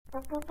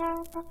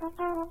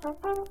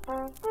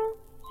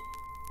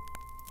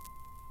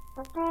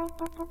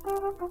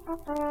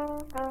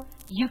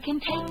You can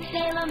take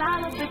Salem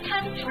out of the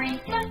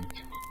country, but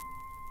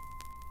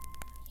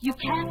you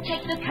can't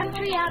take the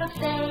country out of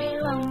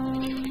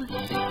Salem.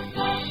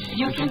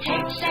 You can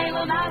take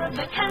Salem out of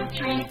the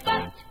country,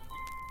 but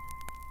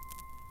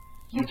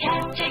you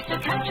can't take the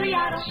country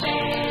out of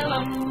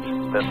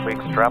Salem. This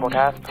week's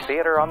Drabblecast,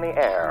 Theater on the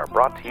Air,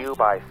 brought to you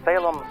by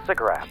Salem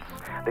Cigarettes,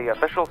 the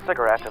official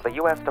cigarette of the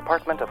U.S.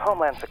 Department of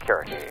Homeland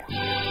Security.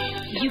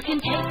 You can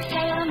take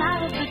Salem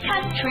out of the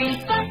country,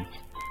 but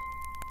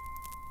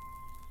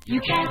you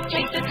can't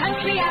take the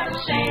country out of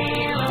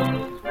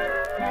Salem.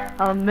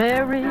 A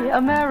merry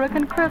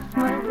American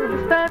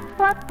Christmas, that's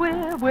what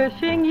we're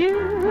wishing you.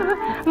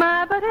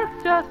 My, but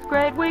it's just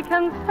great we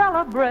can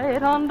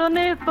celebrate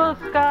underneath the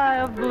sky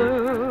of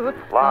blue.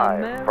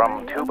 Live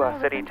from Tuba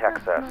City,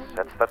 Texas,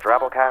 it's the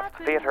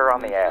Drabblecast Theater on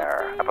the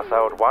Air,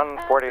 episode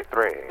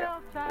 143.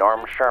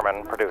 Norm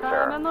Sherman,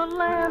 producer. In the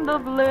land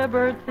of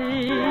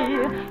liberty,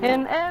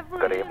 in every...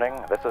 Good evening,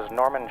 this is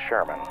Norman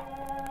Sherman.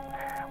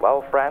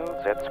 Well, friends,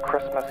 it's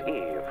Christmas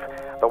Eve,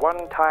 the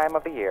one time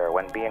of the year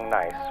when being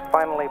nice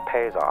finally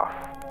pays off.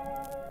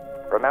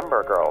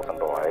 Remember, girls and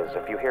boys,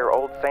 if you hear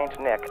old Saint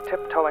Nick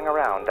tiptoeing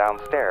around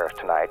downstairs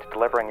tonight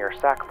delivering your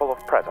sack full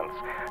of presents,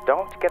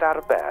 don't get out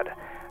of bed.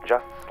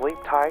 Just sleep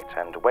tight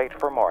and wait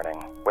for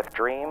morning, with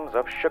dreams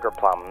of sugar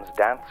plums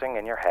dancing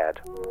in your head.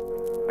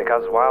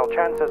 Because while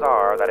chances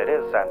are that it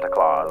is Santa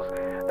Claus,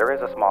 there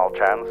is a small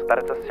chance that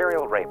it's a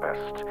serial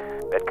rapist.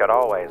 It could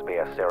always be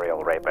a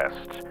serial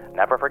rapist.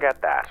 Never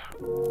forget that.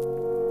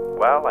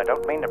 Well, I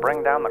don't mean to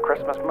bring down the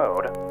Christmas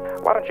mood.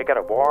 Why don't you get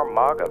a warm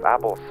mug of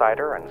apple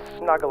cider and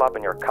snuggle up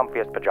in your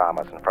comfiest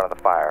pajamas in front of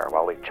the fire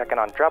while we check in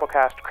on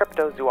Drabblecast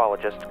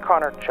cryptozoologist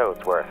Connor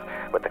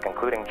Choadsworth with the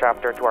concluding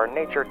chapter to our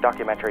nature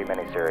documentary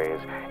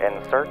miniseries,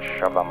 In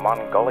Search of the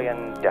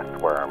Mongolian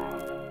Death Worm.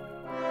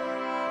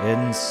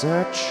 In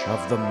Search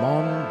of the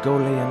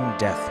Mongolian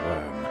Death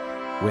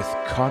Worm with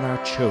Connor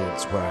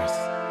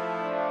Choadsworth.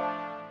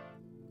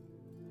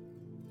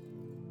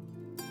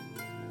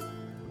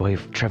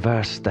 We've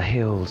traversed the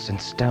hills and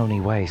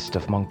stony waste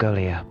of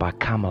Mongolia by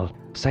camel,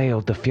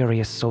 sailed the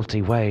furious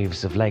salty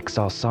waves of Lake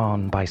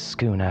Salsan by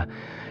schooner,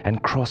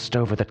 and crossed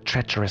over the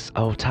treacherous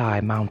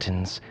Altai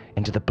Mountains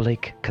into the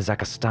bleak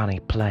Kazakhstani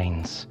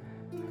plains.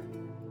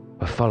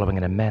 We're following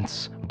an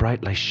immense,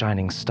 brightly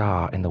shining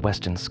star in the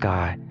western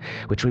sky,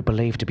 which we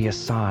believe to be a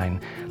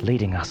sign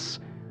leading us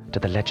to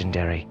the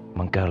legendary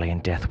Mongolian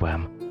Death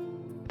Worm.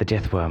 The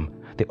Death Worm,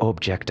 the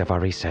object of our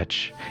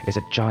research, is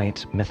a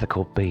giant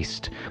mythical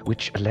beast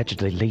which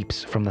allegedly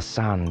leaps from the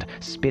sand,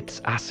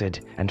 spits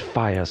acid, and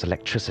fires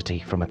electricity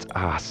from its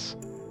ass.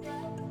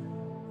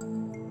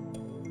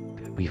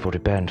 We've already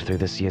burned through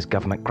this year's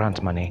government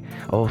grant money,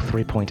 all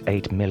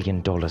 $3.8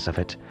 million of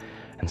it,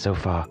 and so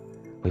far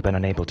we've been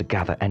unable to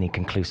gather any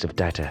conclusive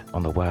data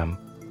on the worm.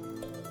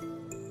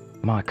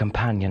 My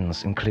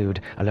companions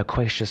include a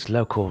loquacious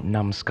local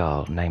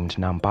numbskull named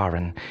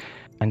Nambaran,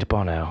 and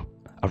Bono,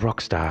 a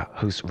rock star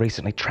who's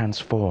recently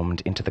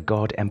transformed into the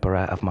God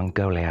Emperor of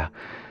Mongolia,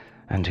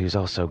 and who's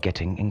also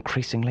getting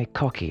increasingly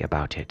cocky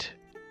about it.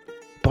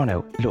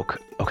 Bono, look,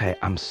 okay,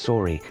 I'm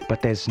sorry,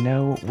 but there's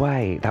no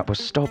way that we're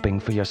stopping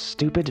for your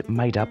stupid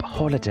made-up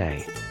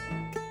holiday.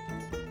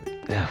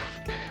 Ugh.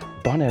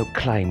 Bono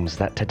claims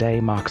that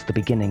today marks the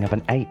beginning of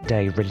an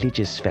 8-day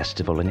religious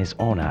festival in his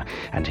honor,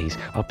 and he's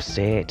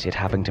upset at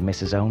having to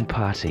miss his own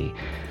party.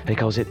 He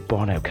calls it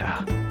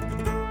Bonoka.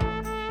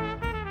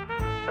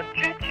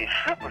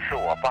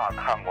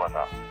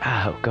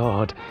 Oh,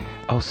 God.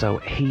 Also,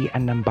 he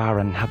and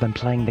Nambaran have been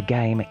playing the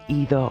game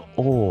either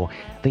or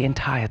the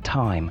entire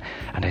time,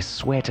 and I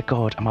swear to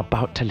God I'm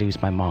about to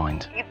lose my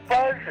mind.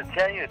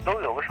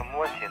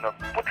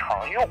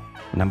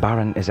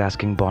 Nambaran is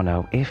asking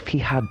Bono if he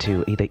had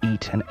to either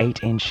eat an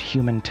 8-inch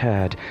human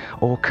turd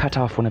or cut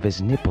off one of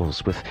his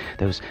nipples with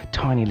those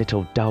tiny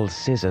little dull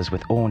scissors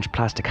with orange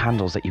plastic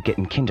handles that you get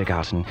in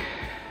kindergarten.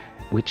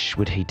 Which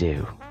would he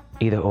do?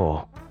 Either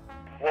or.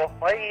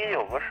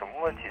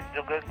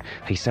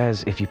 He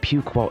says if you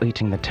puke while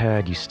eating the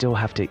turd, you still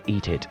have to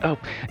eat it. Oh,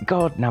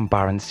 God,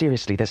 Nambaran,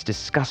 seriously, that's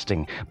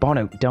disgusting.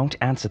 Bono, don't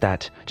answer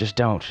that. Just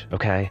don't,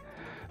 okay?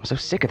 I'm so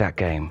sick of that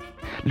game.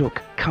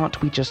 Look, can't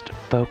we just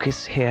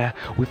focus here?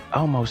 We've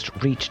almost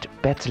reached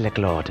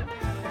Beteleglod.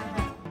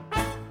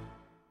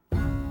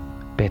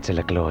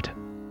 Beteleglod.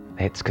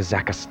 It's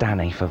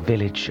Kazakhstani for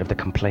Village of the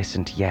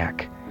Complacent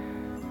Yak.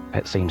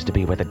 It seems to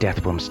be where the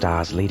Death Worm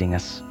star's leading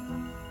us.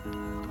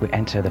 We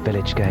enter the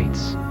village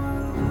gates.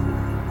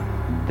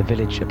 The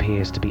village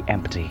appears to be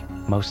empty,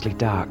 mostly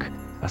dark,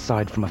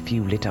 aside from a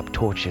few lit-up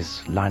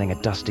torches lining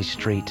a dusty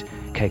street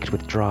caked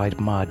with dried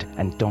mud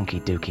and donkey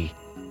dookie.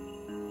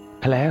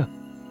 Hello?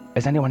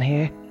 Is anyone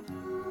here?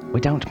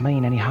 We don't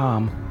mean any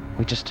harm.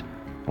 We just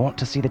want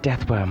to see the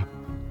Death Worm.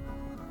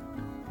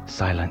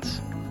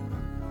 Silence.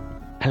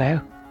 Hello?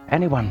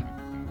 Anyone?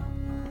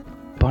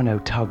 Bono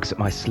tugs at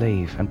my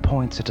sleeve and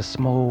points at a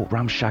small,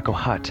 ramshackle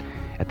hut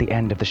at the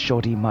end of the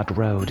shoddy mud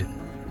road.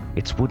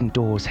 Its wooden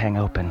doors hang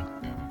open.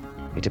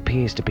 It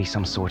appears to be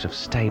some sort of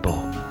stable.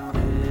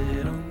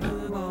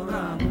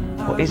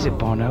 What is it,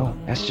 Bono?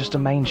 That's just a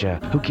manger.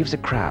 Who gives a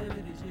crap?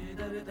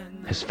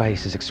 His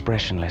face is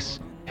expressionless,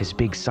 his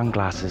big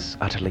sunglasses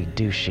utterly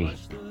douchey.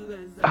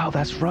 Oh,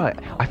 that's right.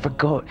 I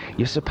forgot.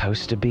 You're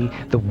supposed to be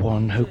the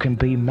one who can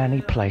be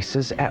many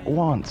places at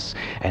once,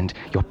 and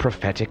your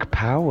prophetic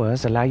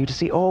powers allow you to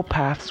see all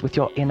paths with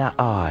your inner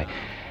eye.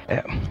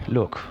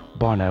 Look,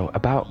 Bono,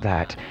 about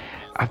that,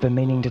 I've been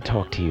meaning to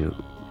talk to you.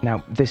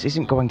 Now, this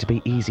isn't going to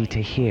be easy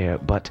to hear,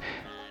 but...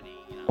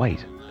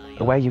 Wait,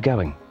 where are you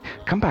going?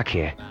 Come back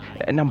here.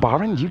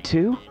 Nambaran, you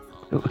too?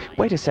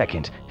 Wait a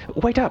second.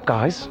 Wait up,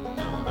 guys.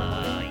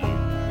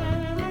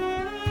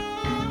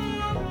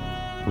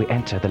 We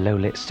enter the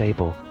low-lit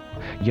stable.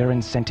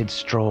 Urine-scented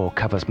straw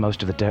covers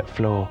most of the dirt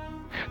floor.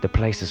 The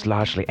place is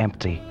largely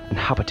empty,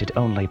 inhabited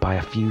only by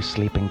a few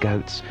sleeping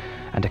goats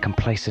and a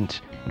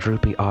complacent,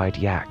 droopy-eyed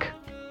yak.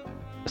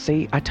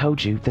 See, I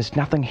told you, there's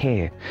nothing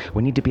here.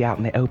 We need to be out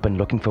in the open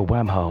looking for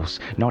wormholes,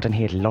 not in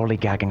here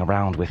lollygagging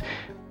around with...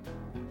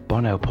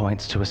 Bono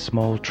points to a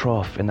small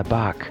trough in the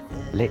back,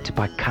 lit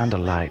by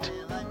candlelight.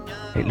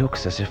 It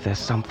looks as if there's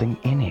something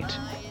in it.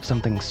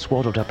 Something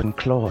swaddled up in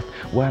cloth,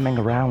 worming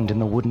around in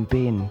the wooden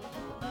bin.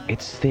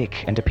 It's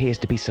thick and appears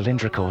to be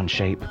cylindrical in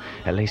shape,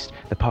 at least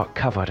the part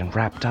covered and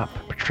wrapped up,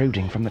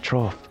 protruding from the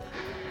trough.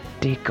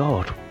 Dear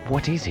God,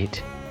 what is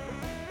it?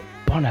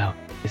 Bono,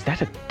 is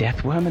that a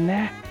death worm in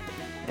there?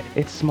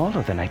 It's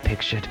smaller than I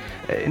pictured.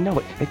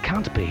 No, it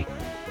can't be.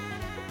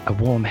 A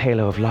warm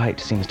halo of light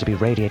seems to be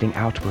radiating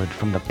outward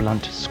from the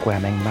blunt,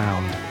 squirming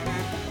mound.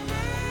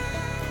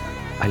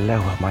 I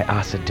lower my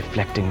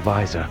acid-deflecting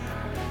visor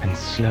and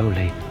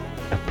slowly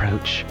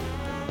approach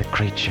the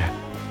creature.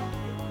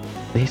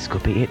 This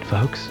could be it,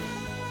 folks.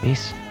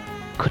 This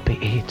could be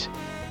it.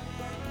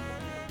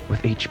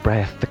 With each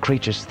breath, the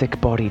creature's thick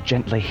body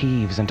gently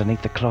heaves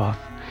underneath the cloth.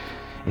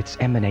 It's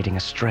emanating a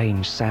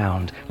strange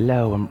sound,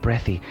 low and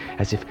breathy,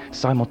 as if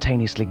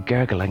simultaneously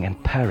gurgling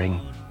and purring.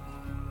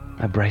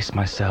 I brace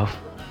myself,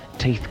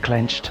 teeth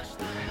clenched.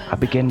 I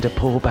begin to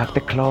pull back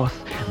the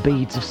cloth,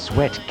 beads of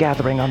sweat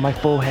gathering on my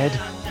forehead.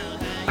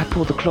 I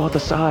pull the cloth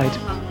aside.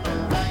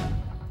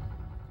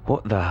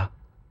 What the...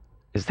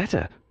 Is that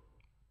a...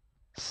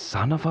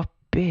 Son of a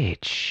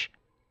bitch.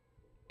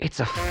 It's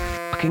a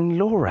fucking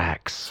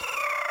Lorax.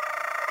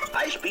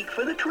 I speak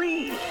for the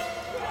trees.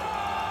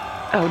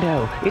 Oh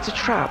no, it's a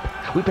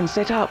trap. We've been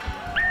set up.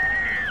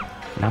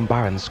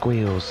 Nambaran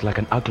squeals like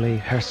an ugly,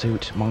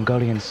 hirsute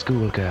Mongolian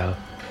schoolgirl.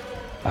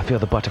 I feel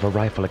the butt of a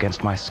rifle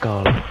against my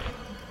skull,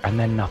 and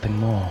then nothing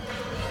more.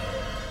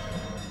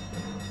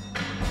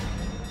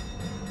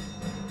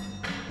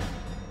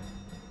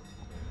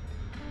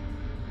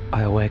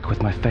 I awake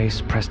with my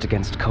face pressed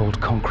against cold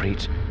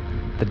concrete,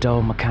 the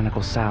dull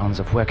mechanical sounds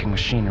of working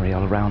machinery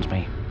all around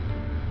me.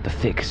 The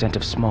thick scent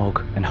of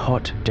smog and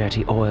hot,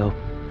 dirty oil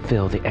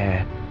fill the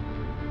air.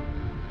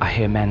 I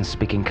hear men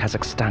speaking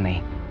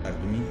Kazakhstani.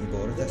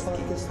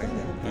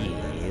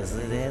 Yes,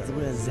 that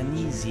was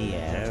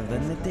easier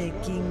than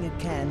taking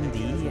a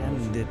candy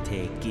and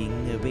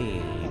taking a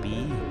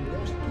baby.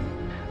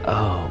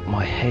 Oh,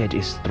 my head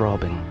is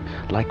throbbing,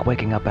 like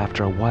waking up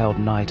after a wild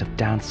night of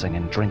dancing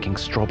and drinking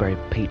strawberry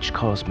peach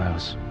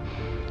cosmos.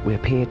 We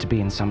appear to be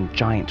in some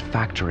giant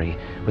factory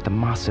with a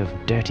massive,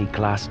 dirty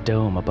glass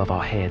dome above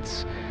our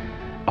heads.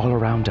 All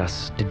around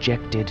us,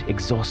 dejected,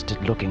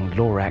 exhausted-looking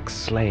Lorax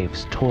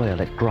slaves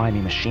toil at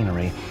grimy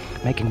machinery,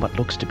 making what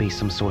looks to be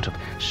some sort of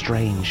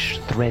strange,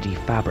 thready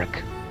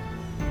fabric.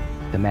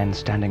 The men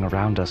standing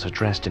around us are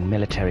dressed in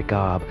military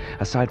garb,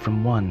 aside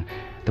from one,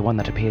 the one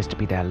that appears to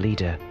be their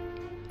leader.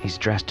 He's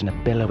dressed in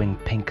a billowing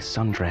pink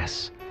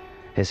sundress.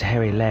 His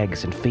hairy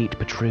legs and feet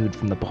protrude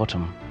from the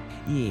bottom.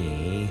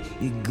 Yea,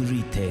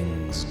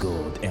 greetings,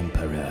 good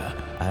Emperor,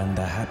 and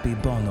a happy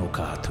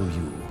Bonoka to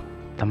you.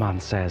 The man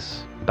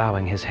says,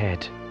 bowing his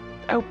head.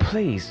 Oh,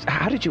 please,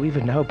 how did you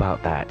even know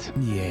about that?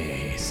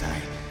 Yes,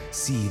 I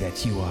see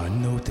that you are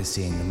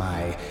noticing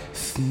my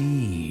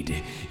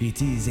thneed.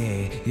 It is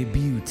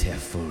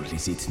beautiful,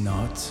 is it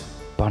not?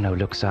 Bono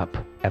looks up,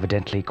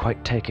 evidently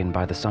quite taken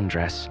by the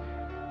sundress.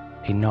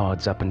 He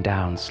nods up and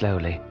down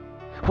slowly.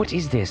 What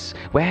is this?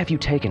 Where have you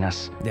taken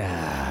us?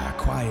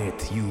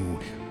 Quiet, you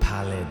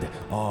pallid,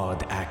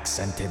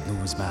 odd-accented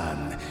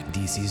newsman.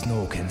 This is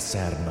no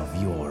concern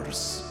of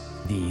yours.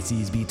 This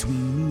is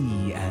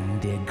between me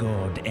and the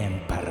God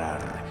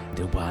Emperor,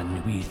 the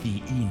one with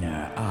the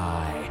inner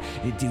eye,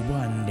 the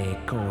one they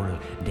call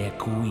the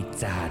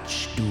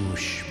Kwitzach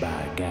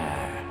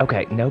douchebag.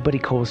 Okay, nobody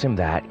calls him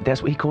that.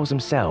 That's what he calls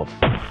himself.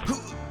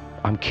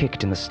 I'm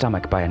kicked in the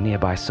stomach by a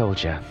nearby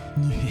soldier.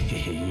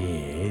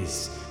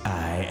 Yes,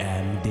 I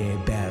am the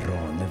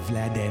Baron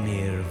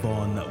Vladimir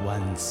von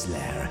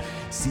Wansler,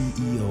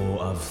 CEO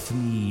of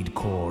Thneed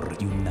Corps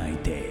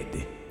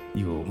United.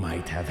 You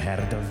might have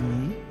heard of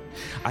me?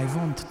 I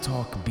want to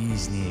talk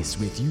business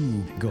with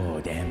you,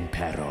 God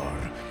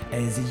Emperor.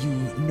 As you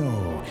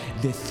know,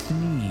 the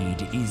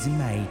Thneed is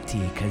mighty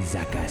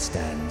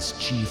Kazakhstan's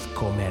chief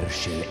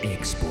commercial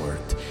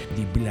export,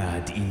 the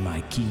blood in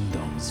my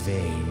kingdom's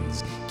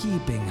veins,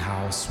 keeping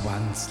House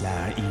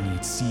Wanslar in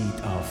its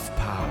seat of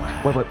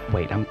power.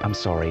 Wait, I'm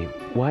sorry.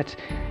 What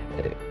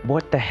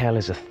the hell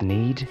is a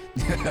Thneed?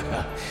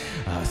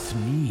 A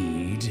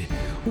Thneed?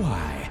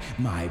 Why,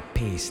 my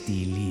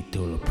pasty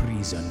little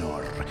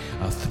prisoner,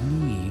 a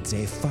Thneed's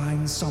a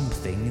fine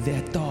something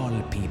that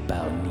all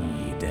people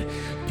need.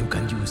 You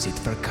can use it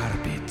for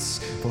carpets,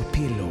 for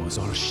pillows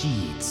or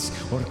sheets,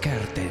 or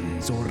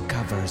curtains or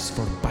covers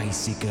for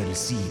bicycle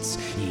seats.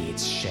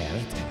 It's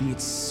shirt,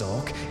 it's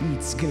sock,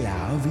 it's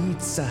glove,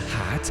 it's a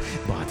hat,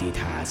 but it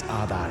has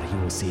other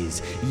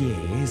uses,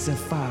 yes,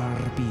 far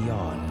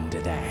beyond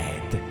that.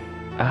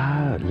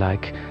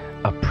 Like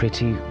a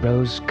pretty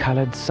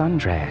rose-colored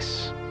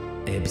sundress.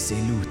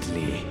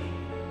 Absolutely.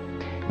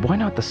 Why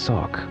not the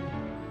sock?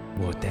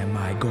 What am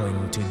I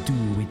going to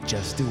do with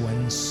just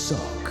one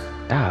sock?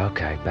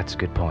 Okay, that's a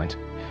good point.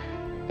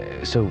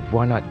 So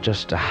why not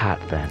just a hat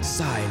then?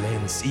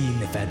 Silence,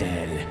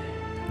 infidel.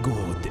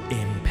 Good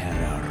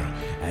Emperor,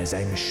 as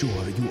I'm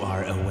sure you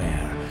are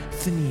aware,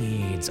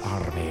 Thneeds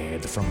are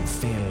made from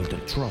felled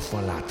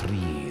Truffola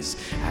trees,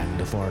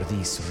 and for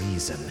this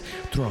reason,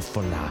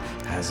 Truffola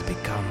has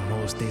become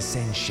most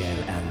essential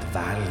and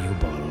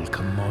valuable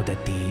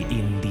commodity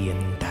in the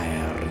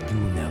entire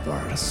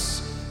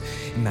universe.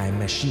 My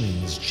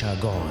machines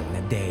chug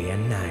on day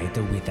and night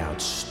without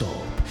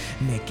stop,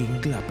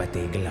 making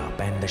gloppity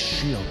glop and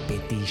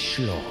sloppity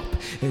slop.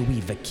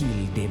 We've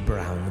killed the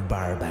brown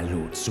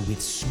barbaloots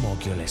with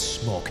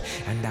smogulous smoke,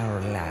 and our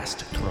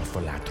last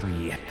Truffola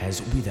tree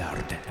has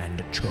withered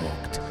and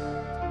choked.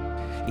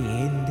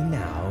 And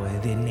now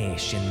the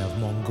nation of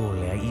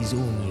Mongolia is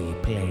only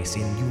place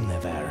in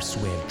universe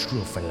where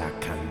Truffola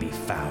can be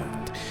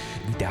found.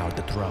 Without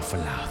the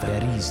Truffola,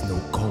 there is no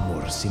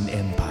commerce in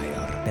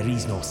empire, there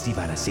is no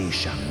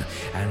civilization,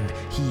 and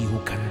he who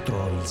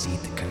controls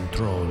it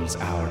controls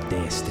our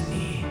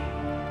destiny.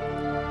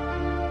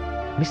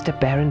 Mr.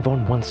 Baron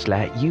von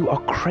Wanslar, you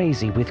are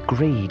crazy with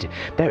greed.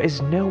 There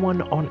is no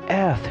one on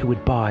earth who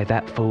would buy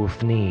that full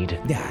Thneed.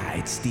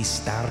 It's the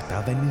start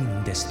of an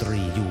industry,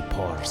 you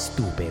poor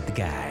stupid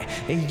guy.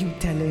 You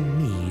telling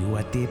me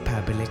what the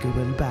public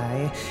will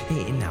buy?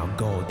 Now,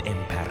 God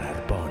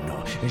Emperor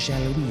Bono,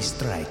 shall we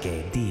strike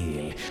a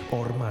deal?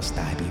 Or must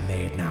I be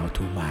made now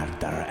to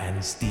murder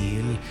and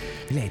steal?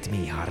 Let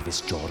me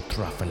harvest your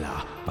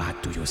Truffola.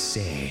 What do you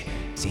say?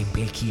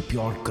 Simply keep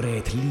your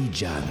great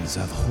legions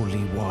of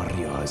holy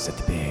warriors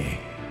at bay.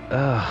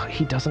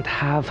 He doesn't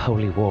have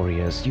holy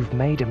warriors. You've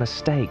made a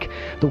mistake.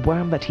 The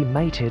worm that he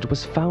mated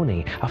was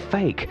phony, a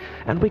fake,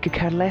 and we could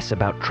care less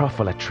about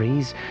Truffola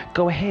trees.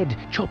 Go ahead,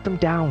 chop them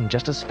down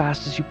just as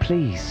fast as you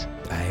please.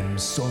 I'm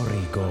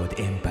sorry, God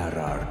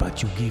Emperor,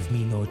 but you give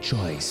me no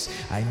choice.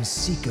 I'm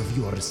sick of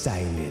your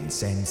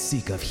silence and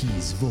sick of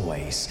his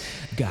voice.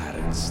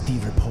 Guards, the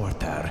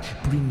reporter,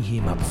 bring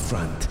him up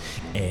front.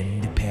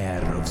 And a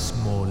pair of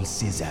small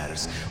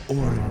scissors,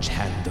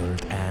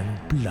 orange-handled and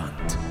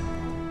blunt.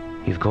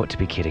 You've got to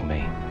be kidding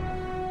me.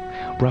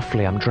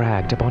 Roughly, I'm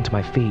dragged up onto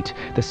my feet,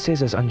 the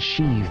scissors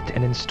unsheathed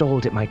and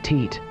installed at my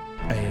teat.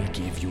 I'll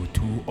give you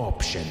two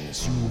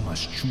options. You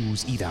must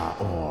choose either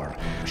or.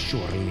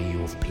 Surely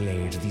you've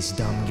played this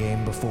dumb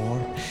game before?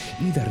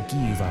 Either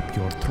give up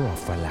your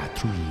Truffola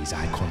trees,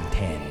 I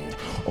contend,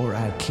 or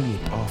I'll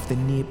clip off the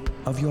nip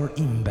of your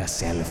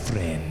imbecile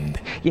friend.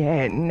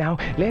 Yeah, now,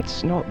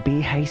 let's not be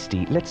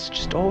hasty. Let's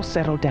just all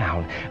settle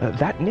down.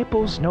 That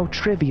nipple's no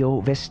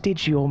trivial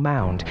vestigial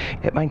mound.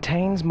 It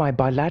maintains my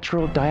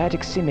bilateral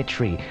dyadic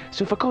symmetry.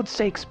 So for God's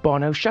sakes,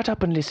 Bono, shut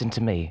up and listen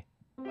to me.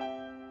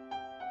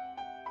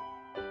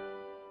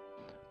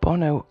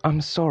 Bono,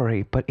 I'm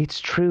sorry, but it's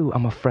true,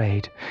 I'm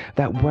afraid.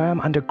 That worm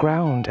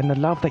underground and the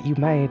love that you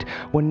made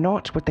were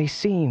not what they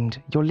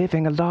seemed. You're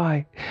living a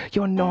lie.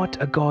 You're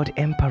not a god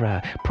emperor,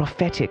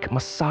 prophetic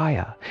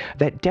messiah.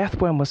 That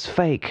death worm was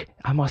fake,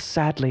 I must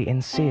sadly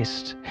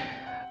insist.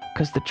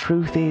 'Cause the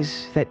truth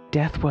is that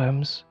death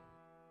worms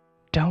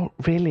don't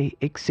really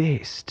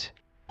exist.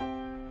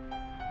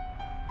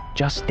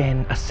 Just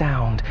then, a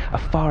sound, a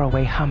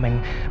faraway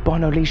humming.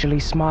 Bono leisurely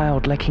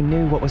smiled like he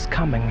knew what was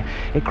coming.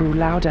 It grew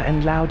louder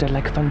and louder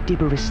like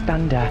thundiberous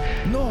thunder.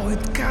 No,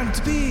 it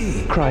can't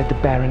be! Cried the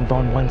Baron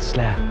von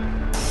Wanslar.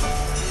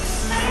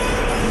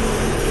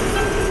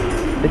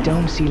 The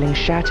dome ceiling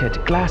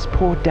shattered, glass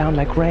poured down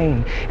like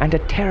rain, and a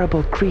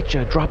terrible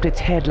creature dropped its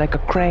head like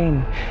a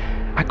crane.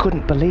 I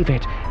couldn't believe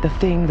it, the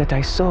thing that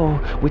I saw,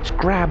 which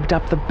grabbed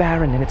up the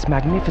Baron in its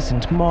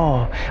magnificent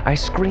maw. I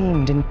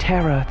screamed in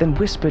terror, then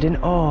whispered in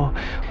awe,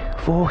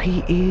 for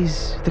he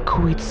is the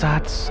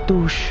Kwisatz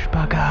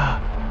Douchebaga.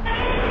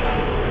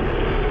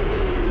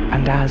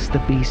 And as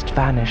the beast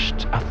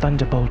vanished, a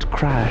thunderbolt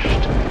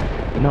crashed,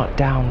 not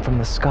down from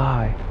the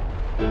sky,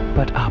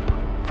 but up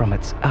from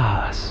its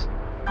ass.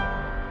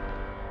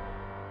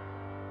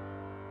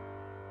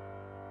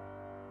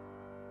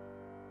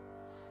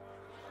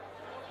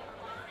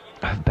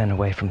 I've been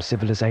away from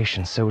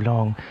civilization so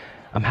long,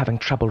 I'm having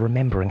trouble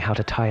remembering how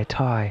to tie a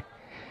tie.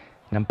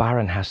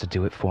 Nambaran has to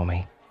do it for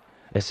me.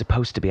 It's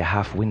supposed to be a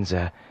half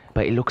Windsor,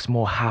 but it looks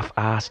more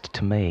half-assed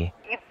to me.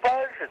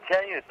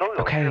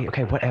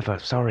 Okay, whatever,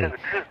 sorry.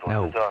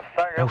 No,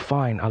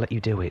 fine, I'll let you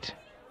do it.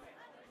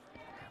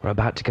 We're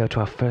about to go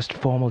to our first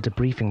formal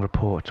debriefing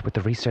report with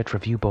the Research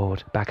Review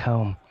Board back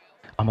home.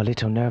 I'm a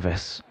little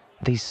nervous.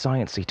 These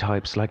sciencey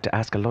types like to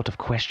ask a lot of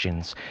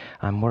questions.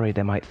 I'm worried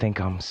they might think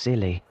I'm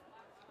silly.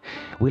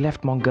 We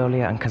left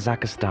Mongolia and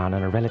Kazakhstan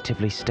in a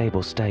relatively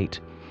stable state.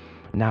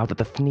 Now that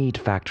the Thneed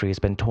factory has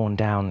been torn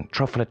down,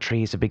 trufflet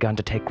trees have begun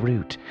to take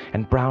root,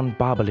 and brown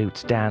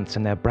barbaloots dance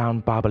in their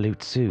brown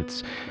barbaloot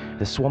suits.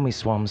 The swammy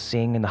swans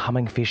sing and the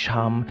humming fish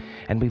hum,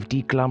 and we've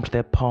deglumped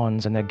their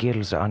ponds and their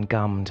gills are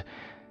ungummed.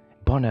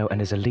 Bono and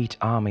his elite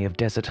army of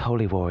desert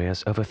holy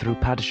warriors overthrew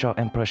Padishah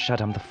Emperor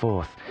Shaddam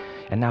IV,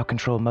 and now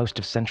control most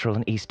of Central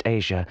and East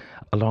Asia,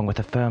 along with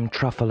a firm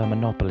truffler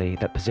monopoly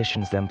that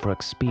positions them for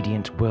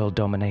expedient world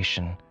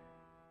domination.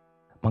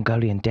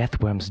 Mongolian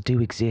death worms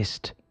do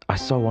exist. I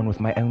saw one with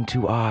my own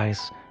 2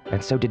 eyes,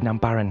 and so did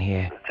Nambaran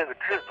here.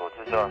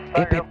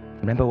 Ip,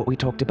 remember what we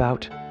talked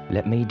about?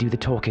 Let me do the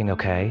talking,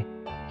 okay?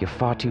 You're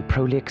far too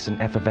prolix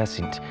and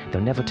effervescent.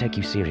 They'll never take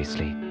you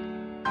seriously.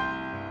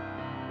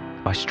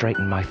 I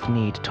straighten my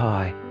Thneed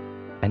tie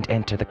and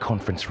enter the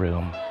conference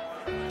room.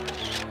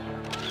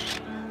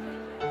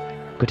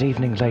 Good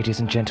evening,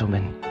 ladies and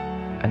gentlemen,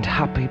 and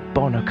happy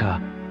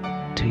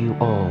Hanukkah to you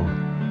all.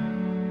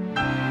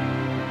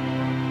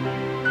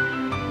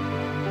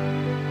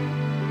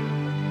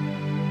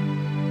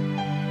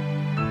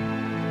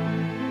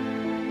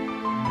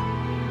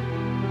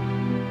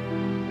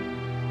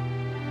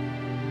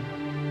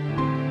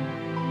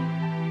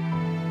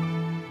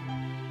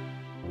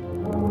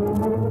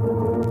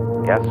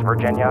 Yes,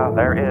 Virginia,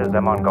 there is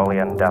a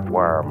Mongolian Death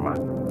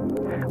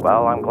Worm.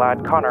 Well, I'm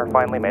glad Connor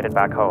finally made it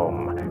back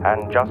home,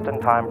 and just in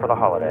time for the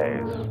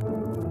holidays.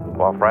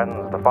 Well,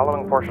 friends, the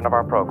following portion of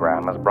our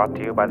program is brought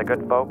to you by the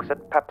good folks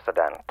at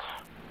Pepsodent.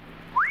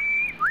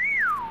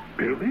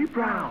 Billy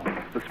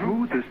Brown, the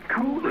smoothest,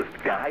 coolest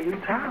guy in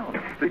town.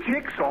 The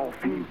chicks all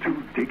seem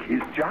to dig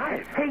his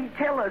jive. Hey,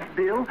 tell us,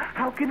 Bill,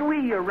 how can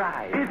we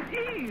arrive?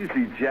 It's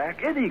easy,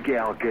 Jack. Any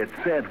gal gets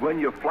sent. When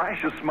you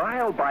flash a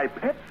smile by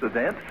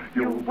Pepsodent,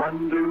 you'll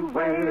wonder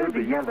where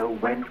the yellow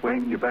went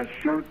when you brush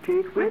your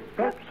teeth with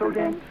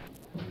Pepsodent.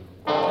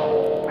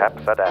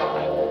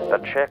 Pepsodent. The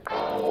chicks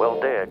will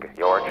dig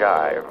your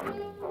jive.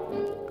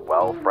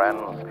 Well,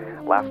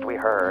 friends, last we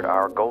heard,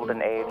 our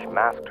Golden Age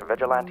masked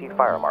vigilante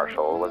fire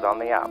marshal was on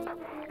the up,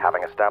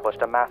 having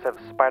established a massive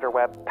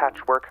spiderweb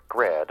patchwork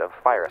grid of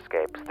fire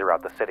escapes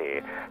throughout the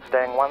city,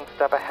 staying one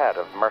step ahead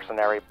of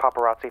mercenary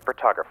paparazzi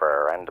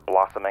photographer and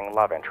blossoming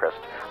love interest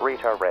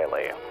Rita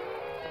Rayleigh.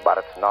 But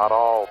it's not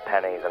all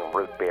pennies and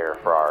root beer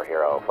for our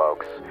hero,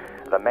 folks.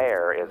 The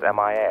mayor is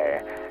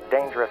MIA.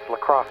 Dangerous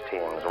lacrosse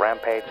teams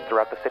rampage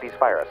throughout the city's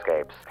fire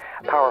escapes.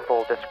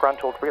 Powerful,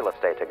 disgruntled real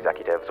estate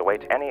executives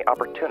await any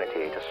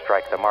opportunity to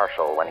strike the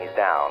marshal when he's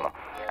down.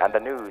 And the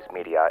news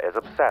media is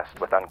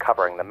obsessed with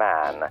uncovering the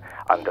man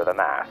under the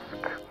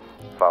mask.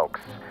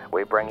 Folks,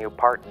 we bring you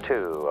part 2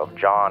 of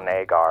John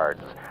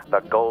Aegard's The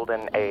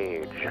Golden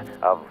Age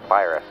of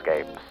Fire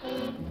Escapes.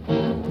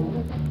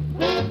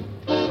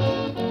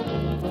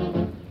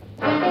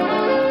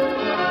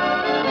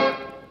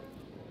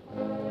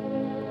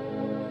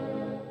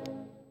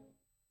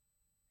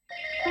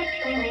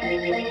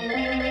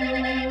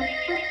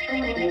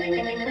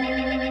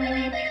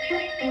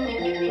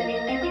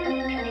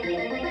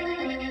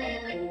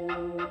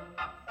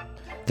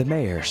 The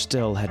mayor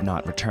still had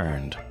not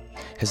returned.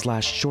 His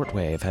last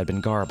shortwave had been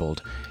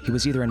garbled. He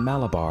was either in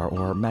Malabar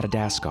or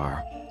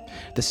Madagascar.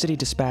 The city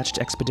dispatched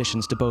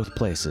expeditions to both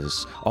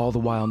places, all the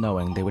while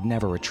knowing they would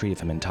never retrieve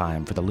him in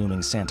time for the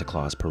looming Santa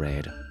Claus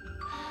parade.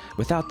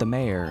 Without the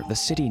mayor, the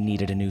city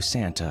needed a new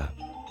Santa.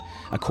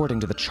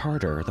 According to the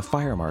charter, the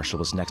fire marshal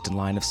was next in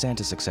line of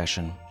Santa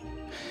succession.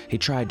 He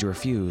tried to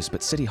refuse,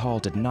 but City Hall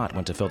did not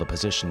want to fill the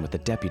position with the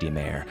deputy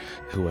mayor,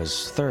 who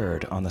was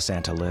third on the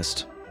Santa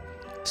list.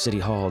 City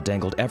Hall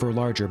dangled ever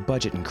larger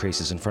budget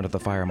increases in front of the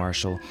fire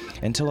marshal,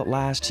 until at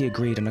last he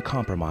agreed on a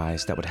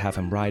compromise that would have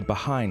him ride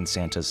behind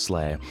Santa's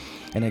sleigh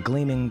in a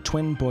gleaming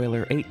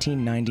twin-boiler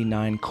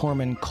 1899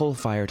 Corman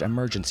coal-fired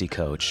emergency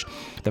coach,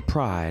 the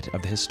pride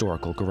of the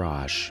historical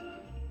garage.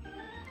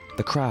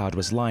 The crowd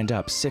was lined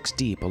up 6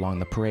 deep along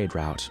the parade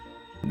route.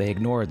 They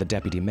ignored the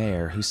deputy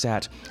mayor, who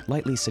sat,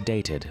 lightly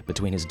sedated,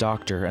 between his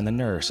doctor and the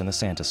nurse in the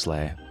Santa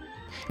sleigh.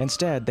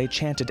 Instead, they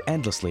chanted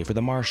endlessly for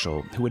the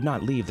marshal, who would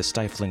not leave the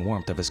stifling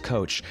warmth of his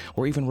coach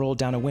or even roll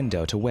down a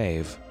window to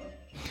wave.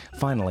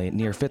 Finally,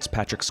 near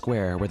Fitzpatrick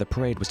Square, where the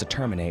parade was to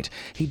terminate,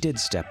 he did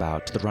step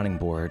out to the running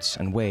boards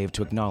and wave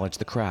to acknowledge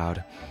the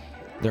crowd.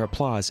 Their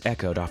applause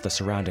echoed off the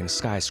surrounding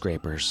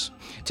skyscrapers.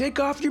 "Take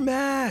off your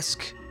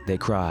mask!" they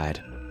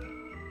cried.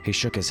 He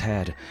shook his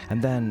head,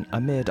 and then,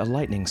 amid a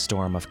lightning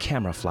storm of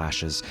camera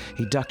flashes,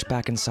 he ducked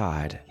back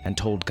inside and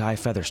told Guy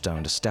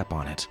Featherstone to step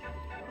on it.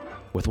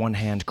 With one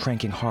hand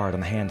cranking hard on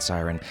the hand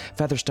siren,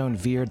 Featherstone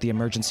veered the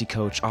emergency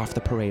coach off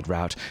the parade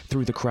route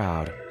through the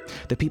crowd.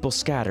 The people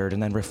scattered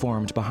and then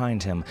reformed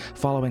behind him,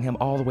 following him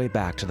all the way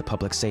back to the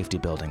public safety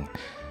building.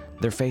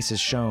 Their faces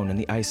shone in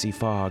the icy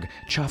fog,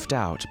 chuffed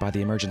out by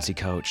the emergency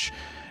coach,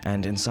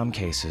 and in some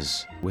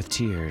cases, with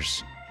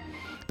tears.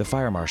 The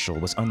fire marshal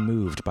was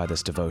unmoved by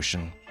this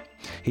devotion.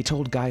 He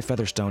told Guy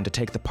Featherstone to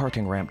take the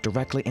parking ramp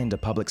directly into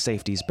public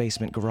safety's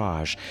basement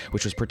garage,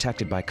 which was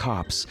protected by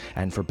cops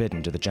and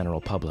forbidden to the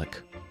general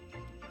public.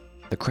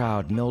 The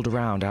crowd milled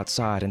around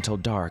outside until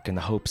dark in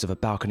the hopes of a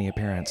balcony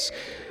appearance,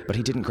 but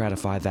he didn't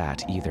gratify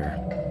that either.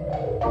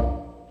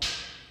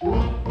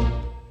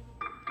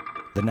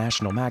 The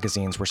national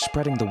magazines were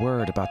spreading the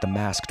word about the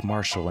masked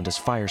marshal and his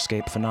fire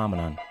escape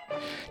phenomenon.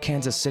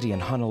 Kansas City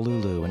and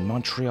Honolulu and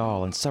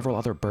Montreal and several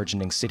other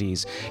burgeoning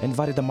cities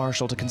invited the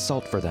marshal to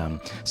consult for them,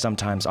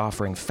 sometimes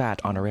offering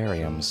fat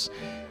honorariums.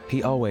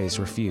 He always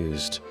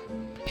refused.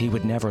 He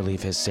would never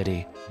leave his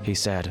city, he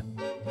said.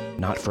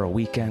 Not for a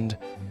weekend,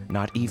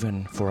 not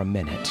even for a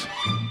minute.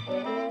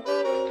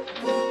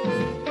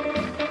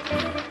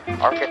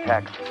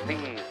 Architects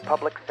seize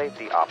public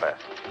safety office.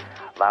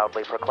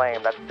 Loudly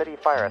proclaim that city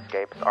fire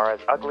escapes are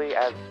as ugly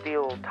as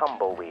steel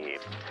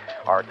tumbleweeds,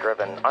 are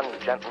driven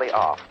ungently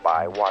off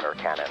by water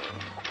cannons.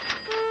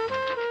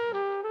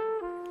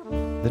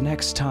 The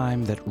next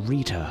time that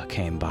Rita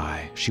came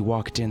by, she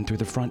walked in through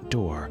the front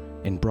door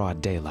in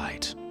broad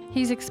daylight.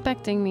 He's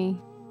expecting me,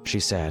 she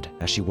said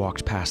as she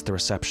walked past the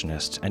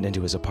receptionist and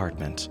into his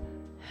apartment.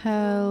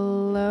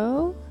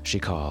 Hello? She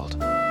called.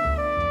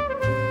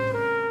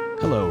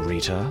 Hello,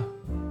 Rita.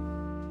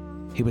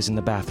 He was in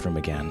the bathroom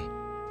again.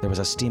 There was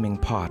a steaming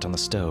pot on the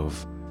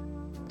stove.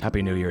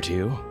 Happy New Year to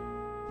you.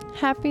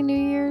 Happy New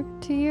Year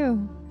to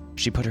you.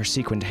 She put her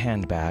sequined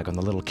handbag on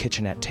the little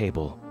kitchenette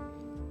table.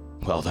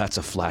 Well, that's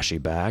a flashy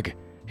bag,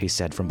 he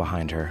said from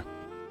behind her.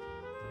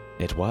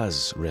 It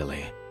was,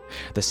 really.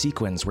 The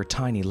sequins were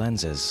tiny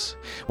lenses.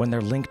 When their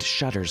linked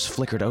shutters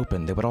flickered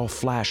open, they would all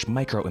flash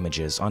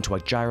micro-images onto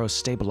a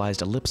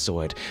gyro-stabilized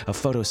ellipsoid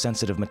of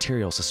photosensitive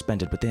material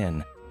suspended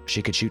within.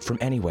 She could shoot from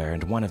anywhere,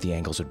 and one of the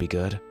angles would be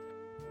good.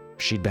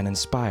 She'd been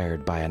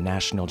inspired by a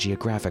National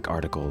Geographic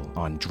article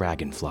on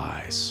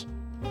dragonflies.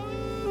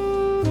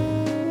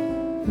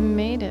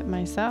 Made it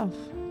myself,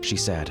 she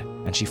said,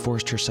 and she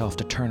forced herself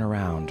to turn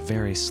around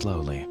very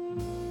slowly.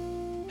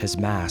 His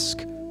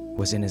mask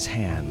was in his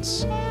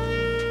hands.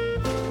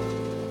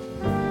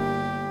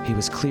 He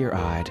was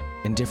clear-eyed,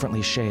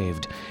 indifferently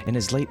shaved, in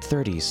his late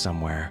 30s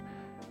somewhere,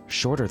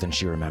 shorter than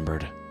she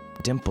remembered,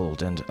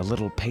 dimpled and a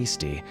little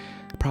pasty,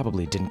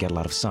 probably didn't get a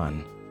lot of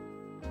sun.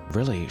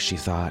 Really, she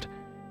thought,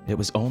 it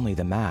was only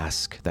the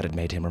mask that had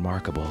made him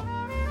remarkable.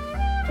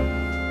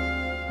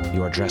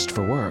 You are dressed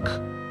for work,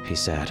 he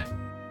said.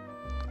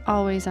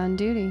 Always on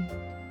duty.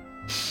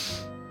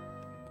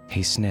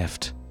 He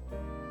sniffed.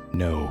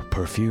 No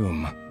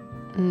perfume.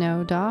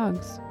 No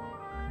dogs.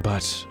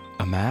 But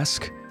a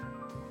mask?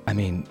 I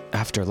mean,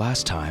 after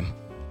last time.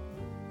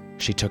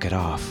 She took it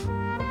off.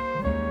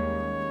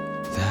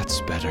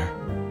 That's better.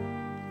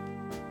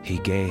 He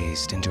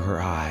gazed into her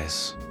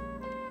eyes.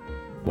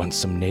 Want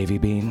some navy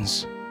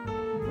beans?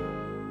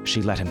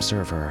 She let him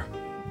serve her.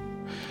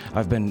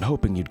 I've been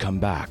hoping you'd come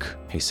back,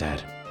 he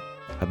said.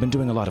 I've been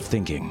doing a lot of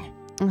thinking.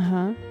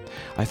 Uh-huh.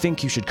 I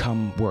think you should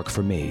come work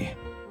for me.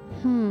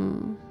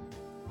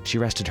 She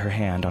rested her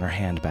hand on her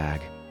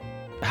handbag.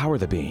 How are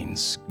the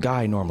beans?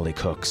 Guy normally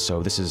cooks,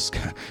 so this is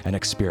an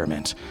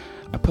experiment.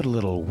 I put a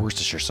little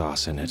Worcestershire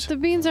sauce in it. The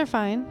beans are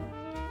fine.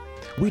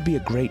 We'd be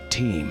a great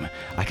team.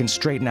 I can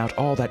straighten out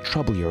all that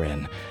trouble you're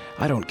in.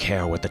 I don't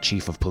care what the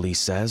chief of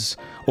police says,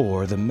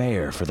 or the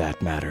mayor for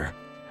that matter.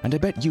 And I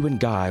bet you and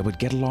Guy would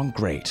get along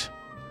great.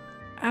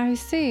 I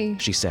see,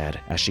 she said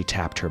as she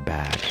tapped her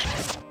bag.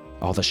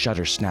 All the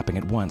shutters snapping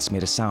at once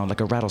made a sound like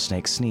a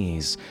rattlesnake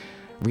sneeze.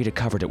 Rita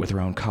covered it with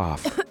her own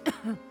cough.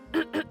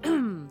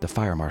 The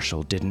fire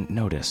marshal didn't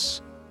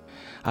notice.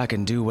 I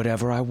can do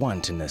whatever I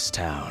want in this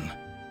town,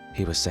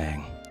 he was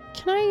saying.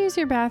 Can I use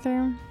your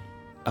bathroom?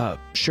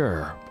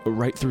 Sure,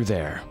 right through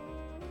there.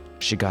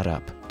 She got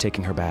up,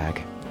 taking her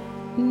bag.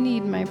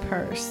 Need my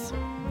purse.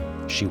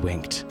 She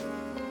winked.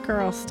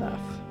 Girl stuff.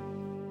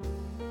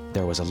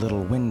 There was a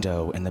little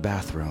window in the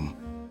bathroom.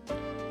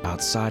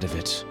 Outside of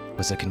it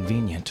was a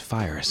convenient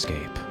fire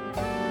escape.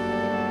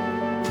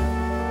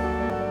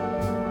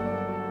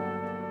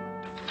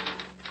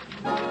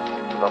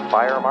 The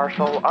fire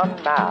marshal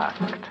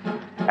unmasked.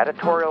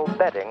 Editorial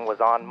bedding was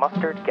on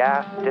mustard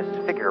gas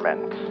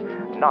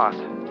disfigurement, not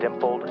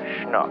dimpled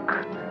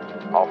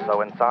schnook.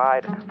 Also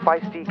inside,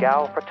 feisty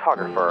gal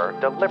photographer,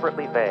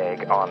 deliberately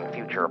vague on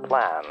future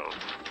plans.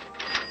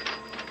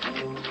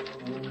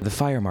 The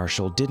fire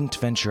marshal didn't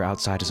venture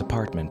outside his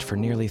apartment for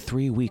nearly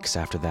 3 weeks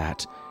after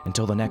that,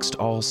 until the next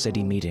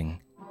all-city meeting.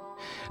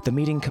 The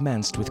meeting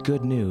commenced with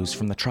good news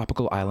from the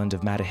tropical island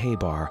of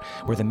Madahabar,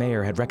 where the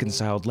mayor had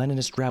reconciled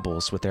Leninist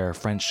rebels with their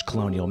French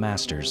colonial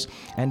masters,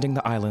 ending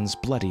the island's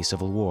bloody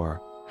civil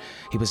war.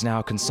 He was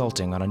now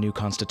consulting on a new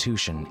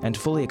constitution and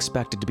fully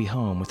expected to be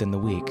home within the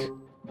week.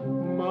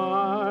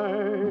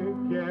 My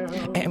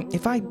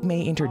If I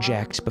may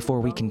interject before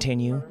we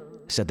continue,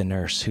 said the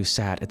nurse who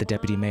sat at the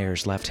deputy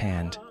mayor's left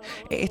hand.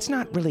 It's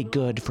not really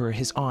good for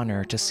his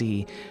honor to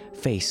see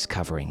face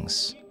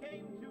coverings.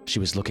 She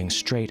was looking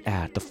straight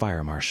at the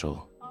fire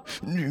marshal.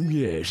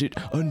 Yes, it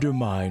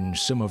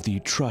undermines some of the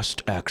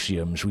trust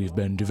axioms we've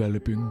been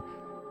developing,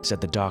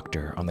 said the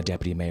doctor on the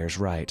deputy mayor's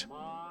right.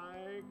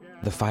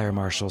 The fire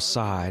marshal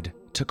sighed,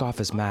 took off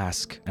his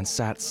mask, and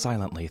sat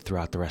silently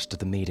throughout the rest of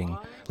the meeting,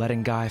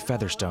 letting Guy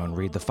Featherstone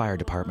read the fire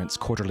department's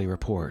quarterly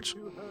report.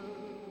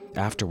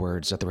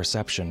 Afterwards, at the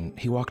reception,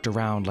 he walked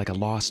around like a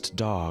lost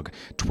dog,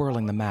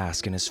 twirling the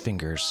mask in his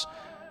fingers.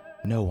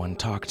 No one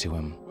talked to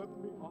him.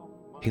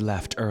 He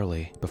left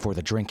early, before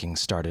the drinking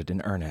started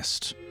in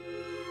earnest.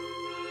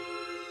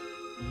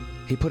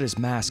 He put his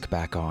mask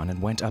back on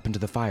and went up into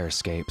the fire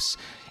escapes,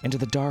 into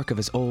the dark of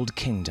his old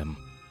kingdom,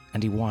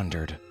 and he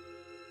wandered.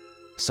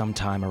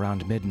 Sometime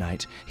around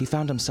midnight, he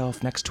found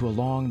himself next to a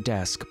long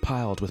desk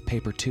piled with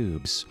paper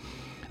tubes.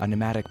 A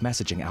pneumatic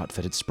messaging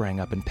outfit had sprang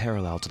up in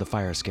parallel to the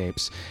fire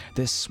escapes.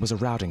 This was a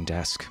routing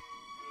desk.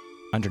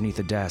 Underneath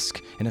the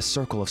desk, in a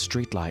circle of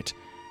streetlight,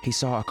 he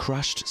saw a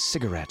crushed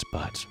cigarette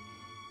butt.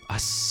 A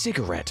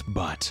cigarette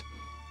butt!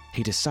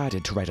 He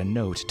decided to write a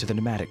note to the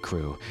pneumatic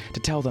crew to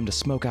tell them to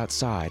smoke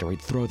outside or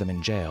he'd throw them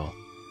in jail.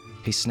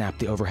 He snapped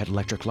the overhead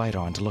electric light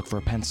on to look for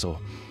a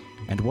pencil,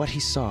 and what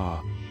he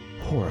saw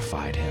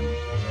horrified him.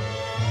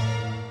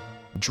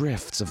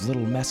 Drifts of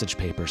little message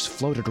papers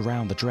floated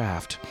around the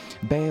draft.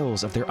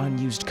 Bales of their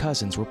unused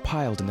cousins were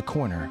piled in the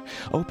corner.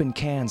 Open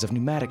cans of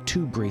pneumatic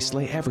tube grease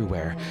lay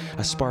everywhere.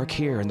 A spark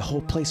here and the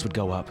whole place would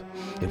go up.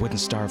 It wouldn't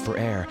starve for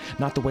air,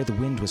 not the way the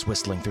wind was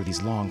whistling through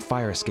these long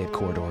fire escape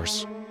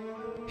corridors.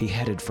 He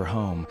headed for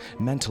home,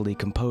 mentally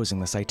composing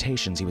the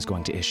citations he was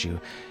going to issue,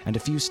 and a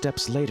few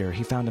steps later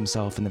he found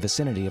himself in the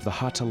vicinity of the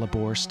Haute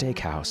Labor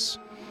Steakhouse.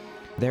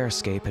 Their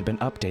escape had been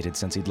updated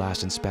since he'd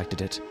last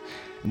inspected it.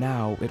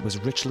 Now it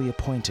was richly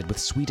appointed with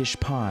Swedish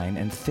pine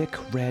and thick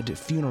red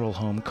funeral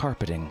home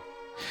carpeting.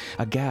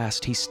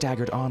 Aghast, he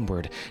staggered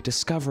onward,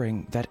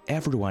 discovering that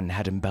everyone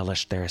had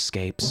embellished their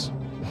escapes.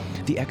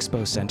 The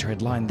expo center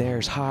had lined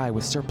theirs high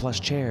with surplus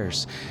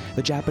chairs.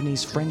 The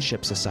Japanese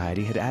Friendship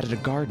Society had added a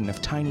garden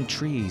of tiny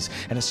trees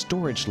and a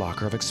storage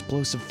locker of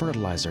explosive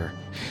fertilizer.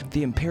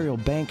 The Imperial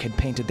Bank had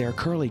painted their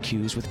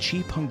curlicues with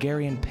cheap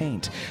Hungarian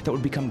paint that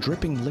would become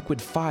dripping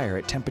liquid fire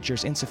at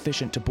temperatures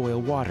insufficient to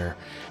boil water.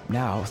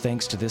 Now,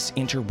 thanks to this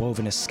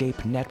interwoven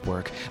escape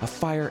network, a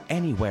fire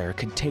anywhere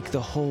could take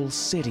the whole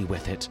city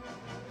with it.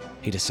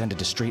 He descended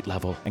to street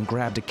level and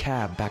grabbed a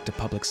cab back to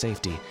public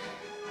safety.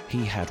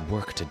 He had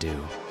work to do.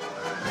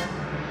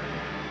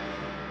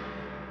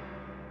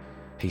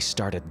 He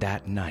started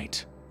that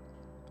night.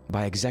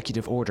 By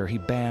executive order, he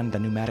banned the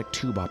pneumatic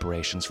tube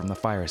operations from the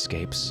fire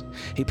escapes.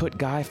 He put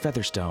Guy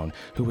Featherstone,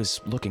 who was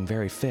looking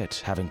very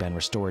fit, having been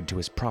restored to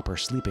his proper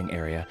sleeping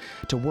area,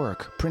 to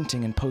work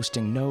printing and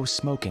posting no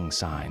smoking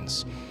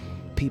signs.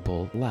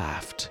 People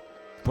laughed.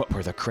 What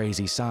were the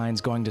crazy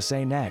signs going to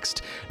say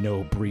next?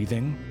 No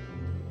breathing?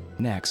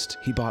 Next,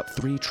 he bought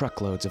 3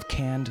 truckloads of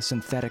canned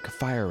synthetic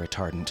fire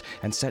retardant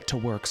and set to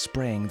work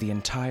spraying the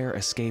entire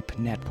escape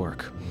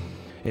network.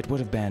 It would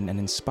have been an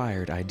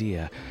inspired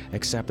idea,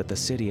 except that the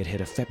city had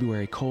hit a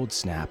February cold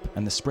snap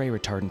and the spray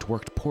retardant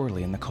worked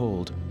poorly in the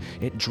cold.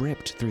 It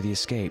dripped through the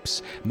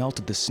escapes,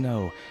 melted the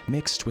snow,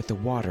 mixed with the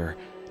water,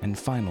 and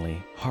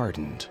finally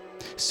hardened.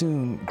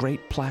 Soon,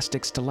 great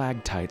plastic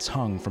stalactites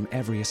hung from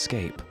every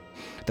escape.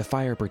 The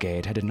fire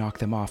brigade had to knock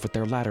them off with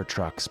their ladder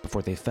trucks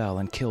before they fell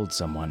and killed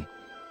someone.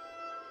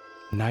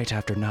 Night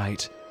after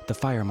night, the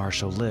fire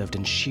marshal lived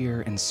in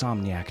sheer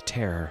insomniac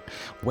terror,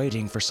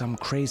 waiting for some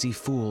crazy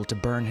fool to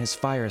burn his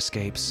fire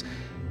escapes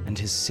and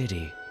his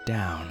city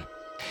down.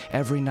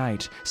 Every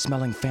night,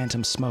 smelling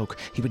phantom smoke,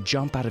 he would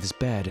jump out of his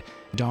bed,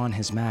 don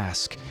his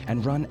mask,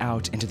 and run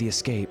out into the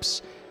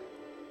escapes.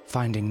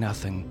 Finding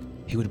nothing,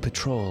 he would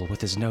patrol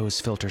with his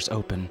nose filters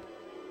open,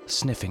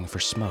 sniffing for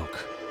smoke.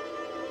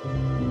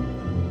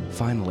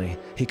 Finally,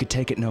 he could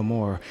take it no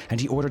more, and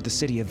he ordered the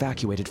city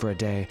evacuated for a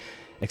day,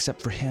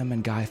 except for him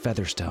and Guy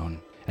Featherstone,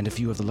 and a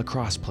few of the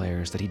lacrosse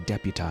players that he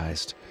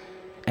deputized.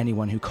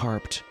 Anyone who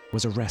carped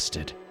was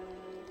arrested.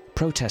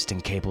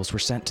 Protesting cables were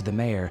sent to the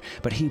mayor,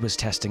 but he was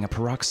testing a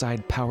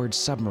peroxide-powered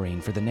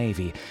submarine for the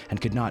Navy and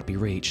could not be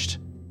reached.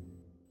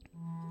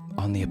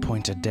 On the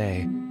appointed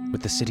day,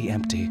 with the city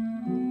empty,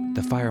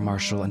 the fire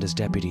marshal and his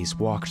deputies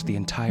walked the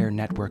entire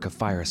network of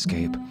fire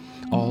escape,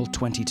 all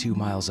 22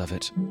 miles of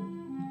it.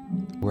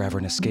 Wherever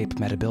an escape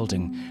met a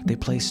building, they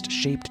placed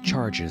shaped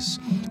charges,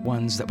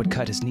 ones that would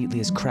cut as neatly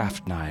as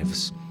craft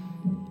knives.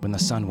 When the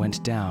sun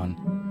went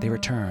down, they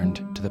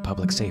returned to the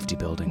public safety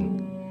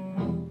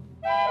building.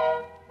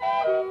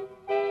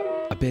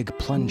 A big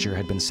plunger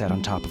had been set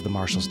on top of the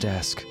marshal's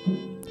desk.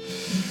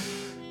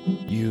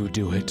 "You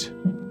do it,"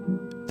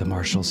 the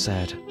marshal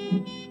said.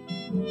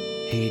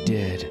 He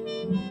did.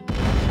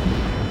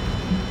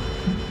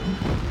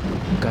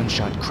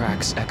 Gunshot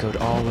cracks echoed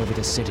all over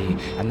the city,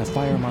 and the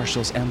fire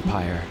marshal's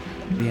empire,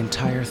 the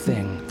entire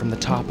thing from the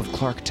top of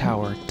Clark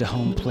Tower to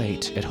home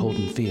plate at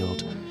Holden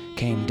Field,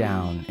 came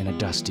down in a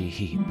dusty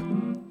heap.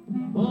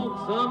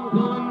 Folks, I'm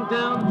going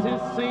down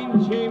to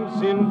St.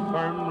 James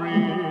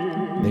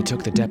Infirmary. They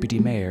took the deputy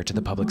mayor to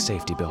the public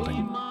safety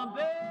building.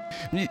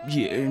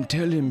 Yeah,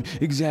 tell him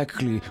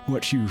exactly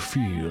what you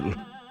feel,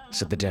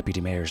 said the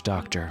deputy mayor's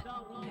doctor.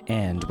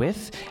 And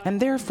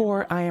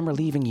therefore I am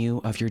relieving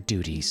you of your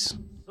duties,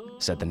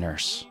 said the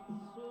nurse.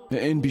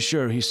 And be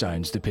sure he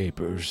signs the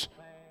papers.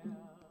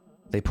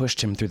 They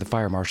pushed him through the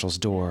fire marshal's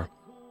door.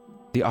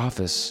 The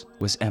office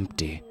was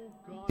empty.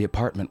 The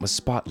apartment was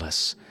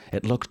spotless.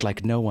 It looked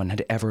like no one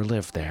had ever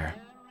lived there.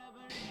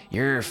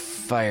 You're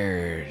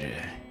fired,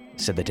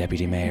 said the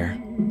deputy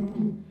mayor.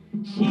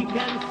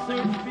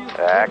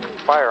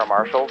 Ex-fire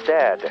marshal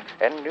dead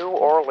in New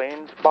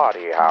Orleans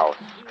body house.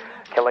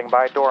 Killing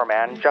by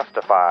doorman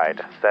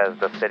justified, says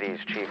the city's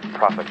chief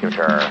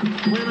prosecutor.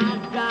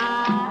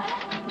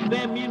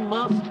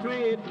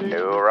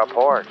 New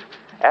report.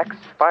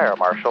 Ex-fire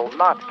marshal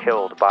not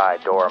killed by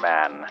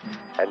doorman.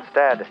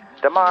 Instead,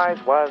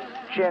 demise was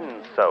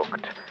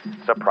gin-soaked.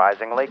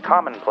 Surprisingly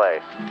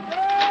commonplace.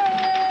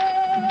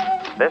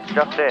 This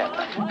just in.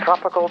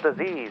 Tropical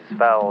disease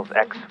fells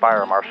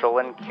ex-fire marshal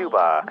in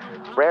Cuba.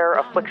 Rare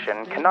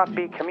affliction cannot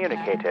be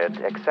communicated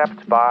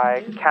except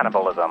by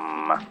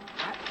cannibalism.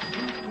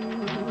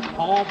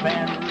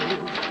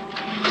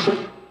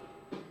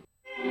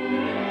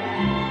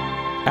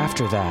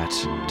 After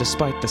that,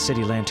 despite the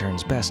City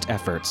Lantern's best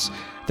efforts,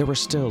 there were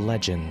still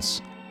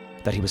legends.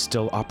 That he was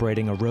still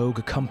operating a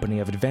rogue company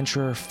of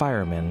adventurer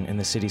firemen in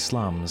the city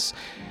slums.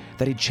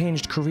 That he'd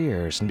changed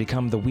careers and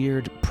become the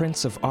weird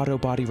prince of auto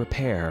body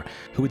repair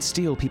who would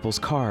steal people's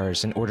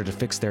cars in order to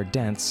fix their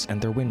dents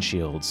and their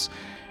windshields.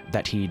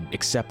 That he'd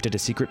accepted a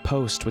secret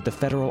post with the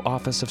Federal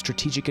Office of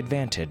Strategic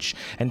Advantage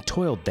and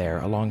toiled there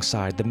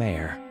alongside the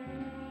mayor.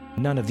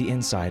 None of the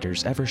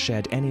insiders ever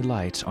shed any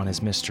light on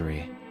his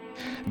mystery.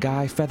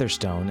 Guy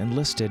Featherstone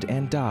enlisted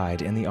and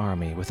died in the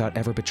army without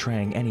ever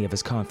betraying any of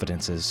his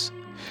confidences.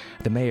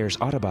 The mayor's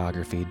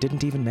autobiography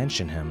didn't even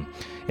mention him.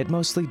 It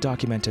mostly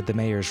documented the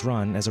mayor's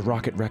run as a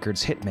Rocket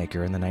Records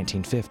hitmaker in the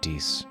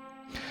 1950s.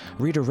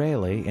 Rita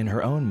Rayleigh, in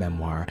her own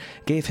memoir,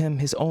 gave him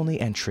his only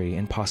entry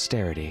in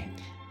posterity.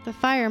 The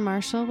fire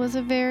marshal was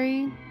a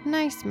very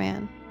nice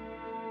man,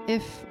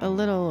 if a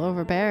little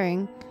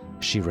overbearing,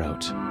 she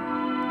wrote.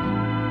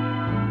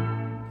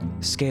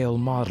 Scale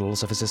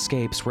models of his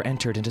escapes were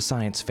entered into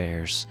science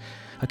fairs.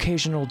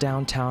 Occasional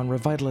downtown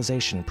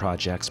revitalization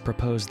projects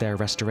proposed their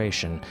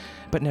restoration,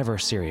 but never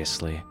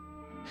seriously.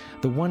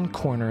 The one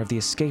corner of the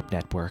escape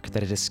network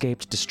that had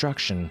escaped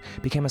destruction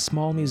became a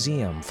small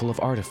museum full of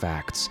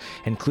artifacts,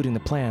 including the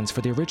plans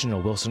for the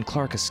original Wilson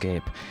Clark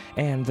escape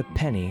and the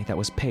penny that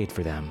was paid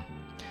for them.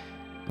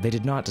 They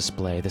did not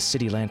display the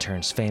City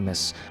Lantern's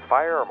famous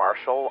Fire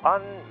Marshal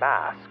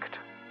Unmasked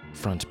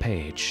front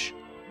page.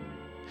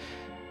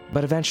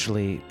 But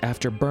eventually,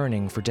 after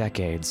burning for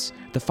decades,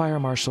 the fire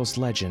marshal's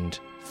legend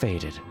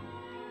faded.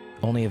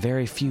 Only a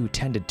very few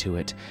tended to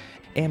it,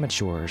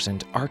 amateurs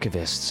and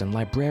archivists and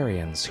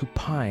librarians who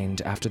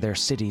pined after their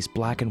city's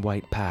black and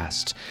white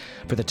past,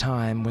 for the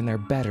time when their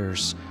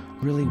betters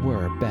really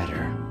were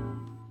better.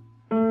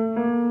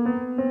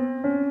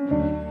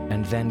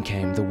 And then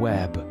came the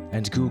web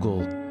and Google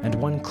and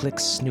one-click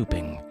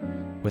snooping.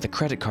 With a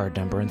credit card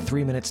number and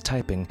 3 minutes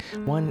typing,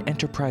 one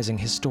enterprising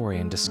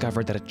historian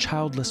discovered that a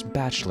childless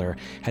bachelor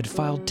had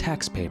filed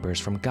tax papers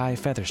from Guy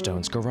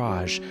Featherstone's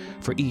garage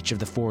for each of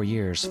the 4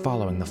 years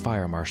following the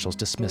fire marshal's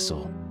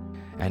dismissal.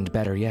 And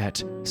better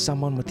yet,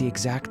 someone with the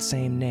exact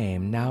same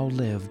name now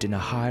lived in a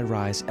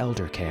high-rise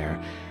elder care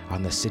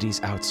on the city's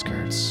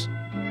outskirts.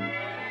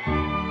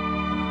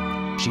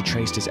 She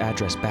traced his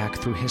address back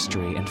through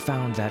history and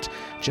found that,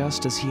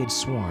 just as he had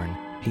sworn,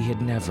 he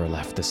had never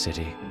left the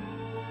city.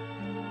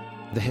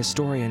 The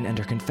historian and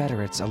her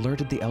confederates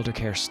alerted the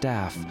eldercare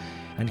staff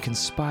and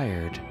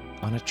conspired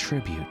on a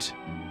tribute,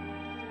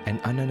 an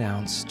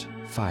unannounced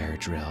fire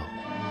drill.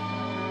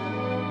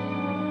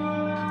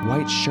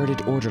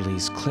 White-shirted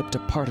orderlies clipped a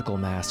particle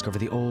mask over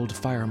the old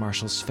fire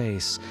marshal's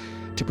face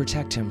to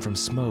protect him from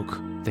smoke,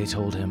 they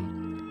told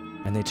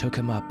him, and they took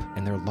him up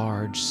in their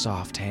large,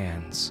 soft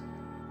hands.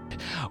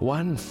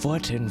 1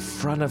 foot in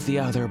front of the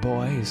other,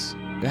 boys.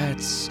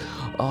 That's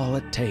all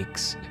it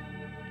takes,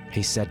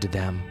 he said to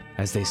them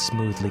as they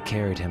smoothly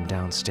carried him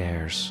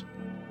downstairs.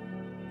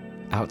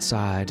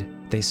 Outside,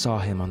 they saw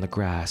him on the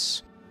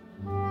grass.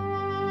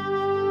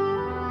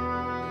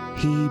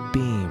 He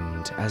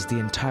beamed as the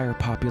entire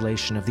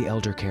population of the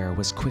eldercare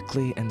was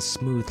quickly and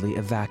smoothly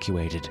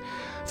evacuated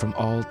from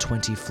all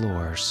 20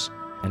 floors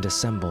and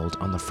assembled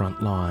on the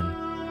front lawn.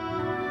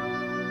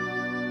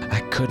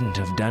 I couldn't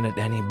have done it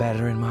any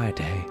better in my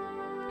day,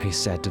 he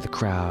said to the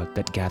crowd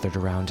that gathered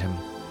around him.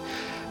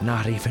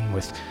 Not even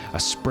with a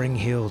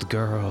spring-heeled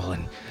girl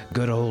and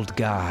good old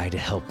Guy to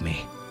help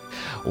me.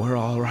 We're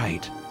all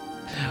right.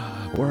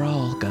 We're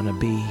all gonna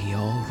be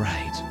all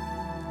right.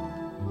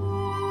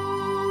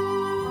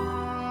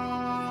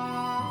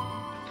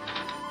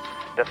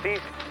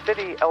 Deceased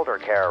city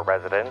eldercare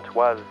resident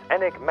was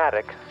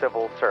enigmatic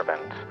civil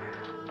servant,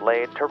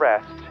 laid to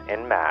rest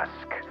in mask.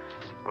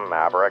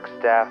 Maverick's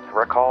death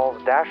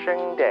recalls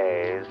dashing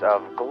days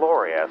of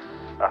glorious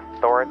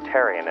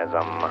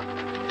authoritarianism.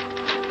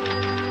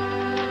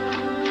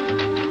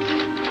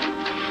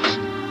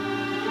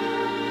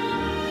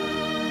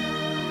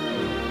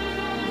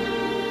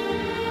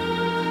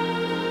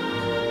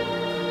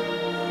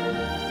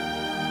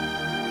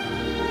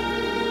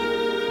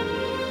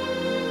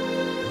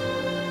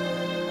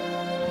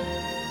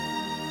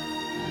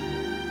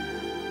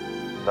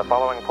 The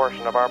following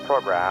portion of our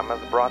program is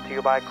brought to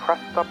you by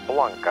Cresta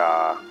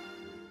Blanca.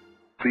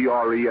 Cresta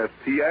Blanca.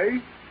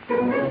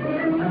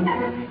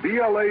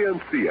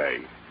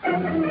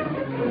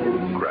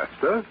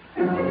 Cresta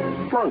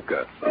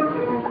Blanca.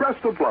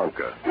 Cresta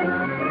Blanca.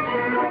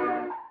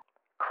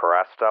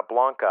 Cresta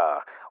Blanca.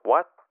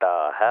 What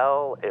the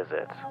hell is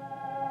it?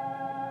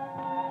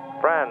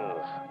 Friends,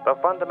 the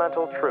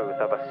fundamental truth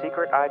of a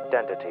secret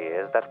identity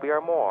is that we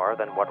are more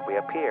than what we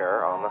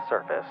appear on the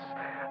surface,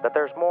 that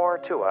there's more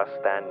to us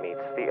than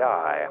meets the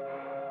eye.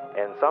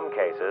 In some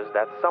cases,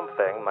 that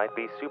something might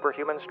be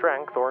superhuman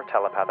strength or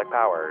telepathic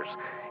powers.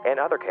 In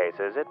other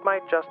cases, it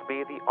might just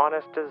be the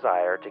honest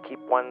desire to keep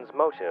one's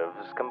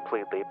motives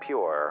completely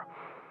pure.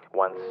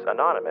 Once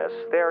anonymous,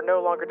 they are no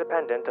longer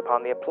dependent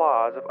upon the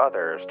applause of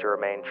others to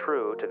remain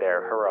true to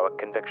their heroic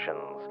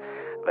convictions.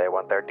 They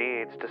want their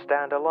deeds to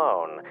stand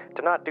alone,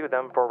 to not do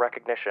them for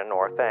recognition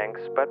or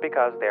thanks, but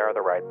because they are the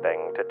right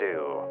thing to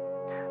do.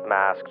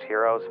 Masked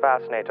heroes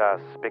fascinate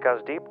us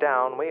because deep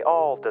down we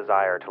all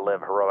desire to live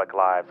heroic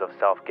lives of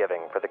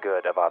self-giving for the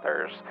good of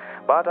others.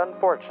 But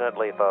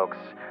unfortunately, folks,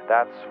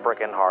 that's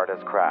frickin' hard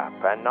as crap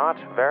and not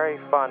very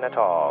fun at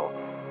all.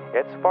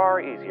 It's far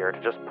easier to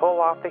just pull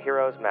off the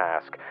hero's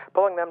mask,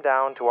 pulling them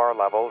down to our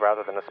level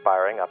rather than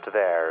aspiring up to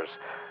theirs.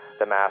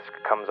 The mask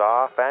comes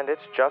off and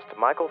it's just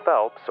Michael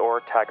Phelps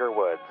or Tiger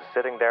Woods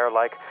sitting there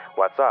like,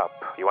 "What's up?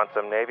 You want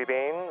some Navy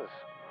beans?"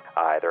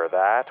 Either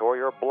that, or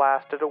you're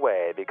blasted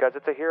away because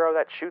it's a hero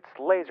that shoots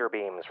laser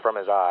beams from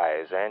his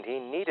eyes, and he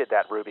needed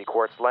that ruby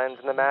quartz lens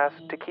in the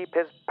mask to keep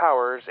his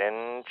powers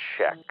in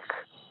check.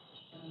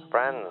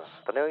 Friends,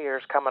 the new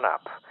year's coming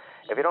up.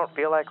 If you don't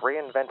feel like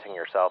reinventing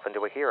yourself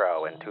into a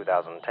hero in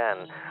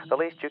 2010, the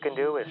least you can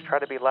do is try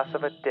to be less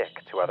of a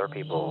dick to other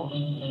people.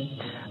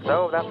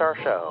 So that's our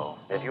show.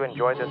 If you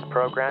enjoyed this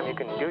program, you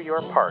can do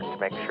your part to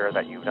make sure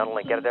that you not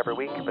only get it every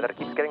week, but that it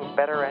keeps getting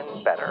better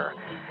and better.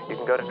 You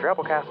can go to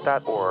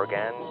Drabblecast.org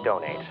and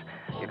donate.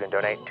 You can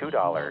donate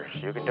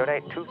 $2. You can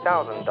donate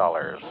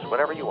 $2,000.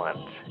 Whatever you want.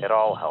 It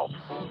all helps.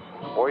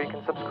 Or you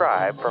can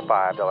subscribe for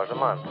 $5 a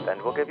month,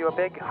 and we'll give you a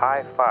big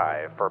high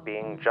five for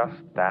being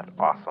just that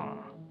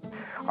awesome.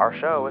 Our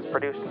show is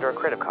produced under a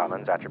Creative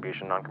Commons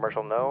Attribution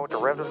Non-Commercial No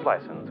Derivatives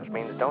License, which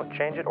means don't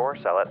change it or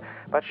sell it,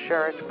 but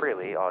share it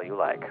freely all you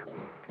like.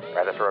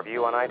 Write us a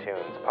review on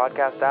iTunes,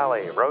 Podcast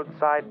Alley,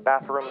 Roadside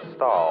Bathroom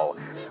Stall,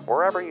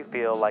 wherever you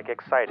feel like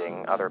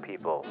exciting other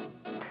people.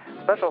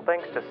 Special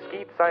thanks to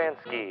Skeet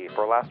Science-Ski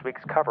for last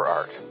week's cover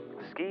art.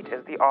 Skeet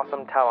is the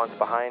awesome talent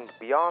behind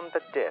Beyond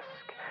the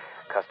Disc,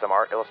 custom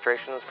art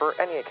illustrations for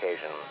any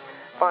occasion.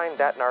 Find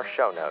that in our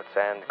show notes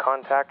and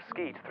contact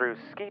Skeet through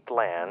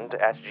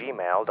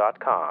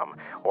skeetland@gmail.com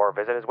or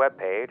visit his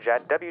webpage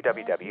at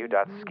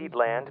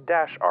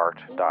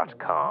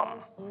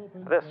www.skeetland-art.com.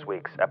 This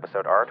week's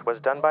episode art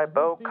was done by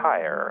Bo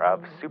Kyer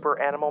of Super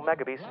Animal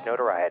Megabeast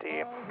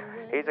notoriety.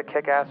 He's a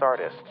kick-ass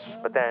artist,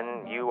 but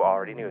then you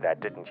already knew that,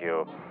 didn't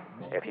you?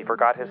 If he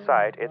forgot his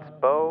site, it's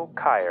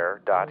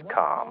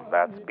bokaier.com.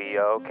 That's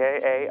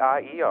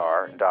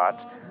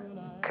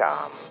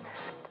BOKAIER.com.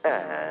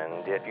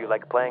 And if you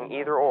like playing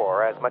either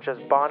or as much as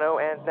Bono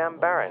and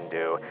Nambaran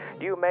do,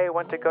 you may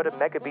want to go to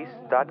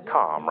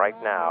megabeast.com right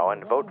now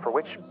and vote for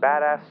which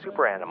badass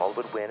super animal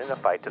would win in a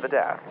fight to the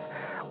death.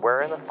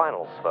 We're in the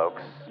finals,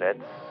 folks.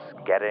 It's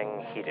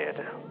getting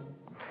heated.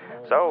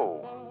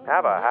 So,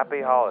 have a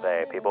happy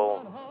holiday,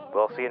 people.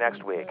 We'll see you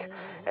next week.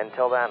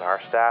 Until then,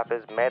 our staff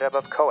is made up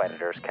of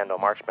co-editors Kendall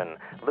Marchman,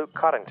 Luke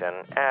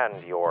Coddington,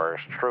 and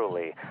yours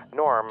truly,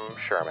 Norm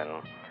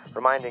Sherman,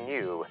 reminding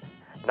you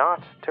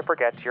not to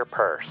forget your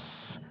purse.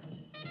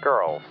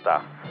 Girl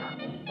stuff.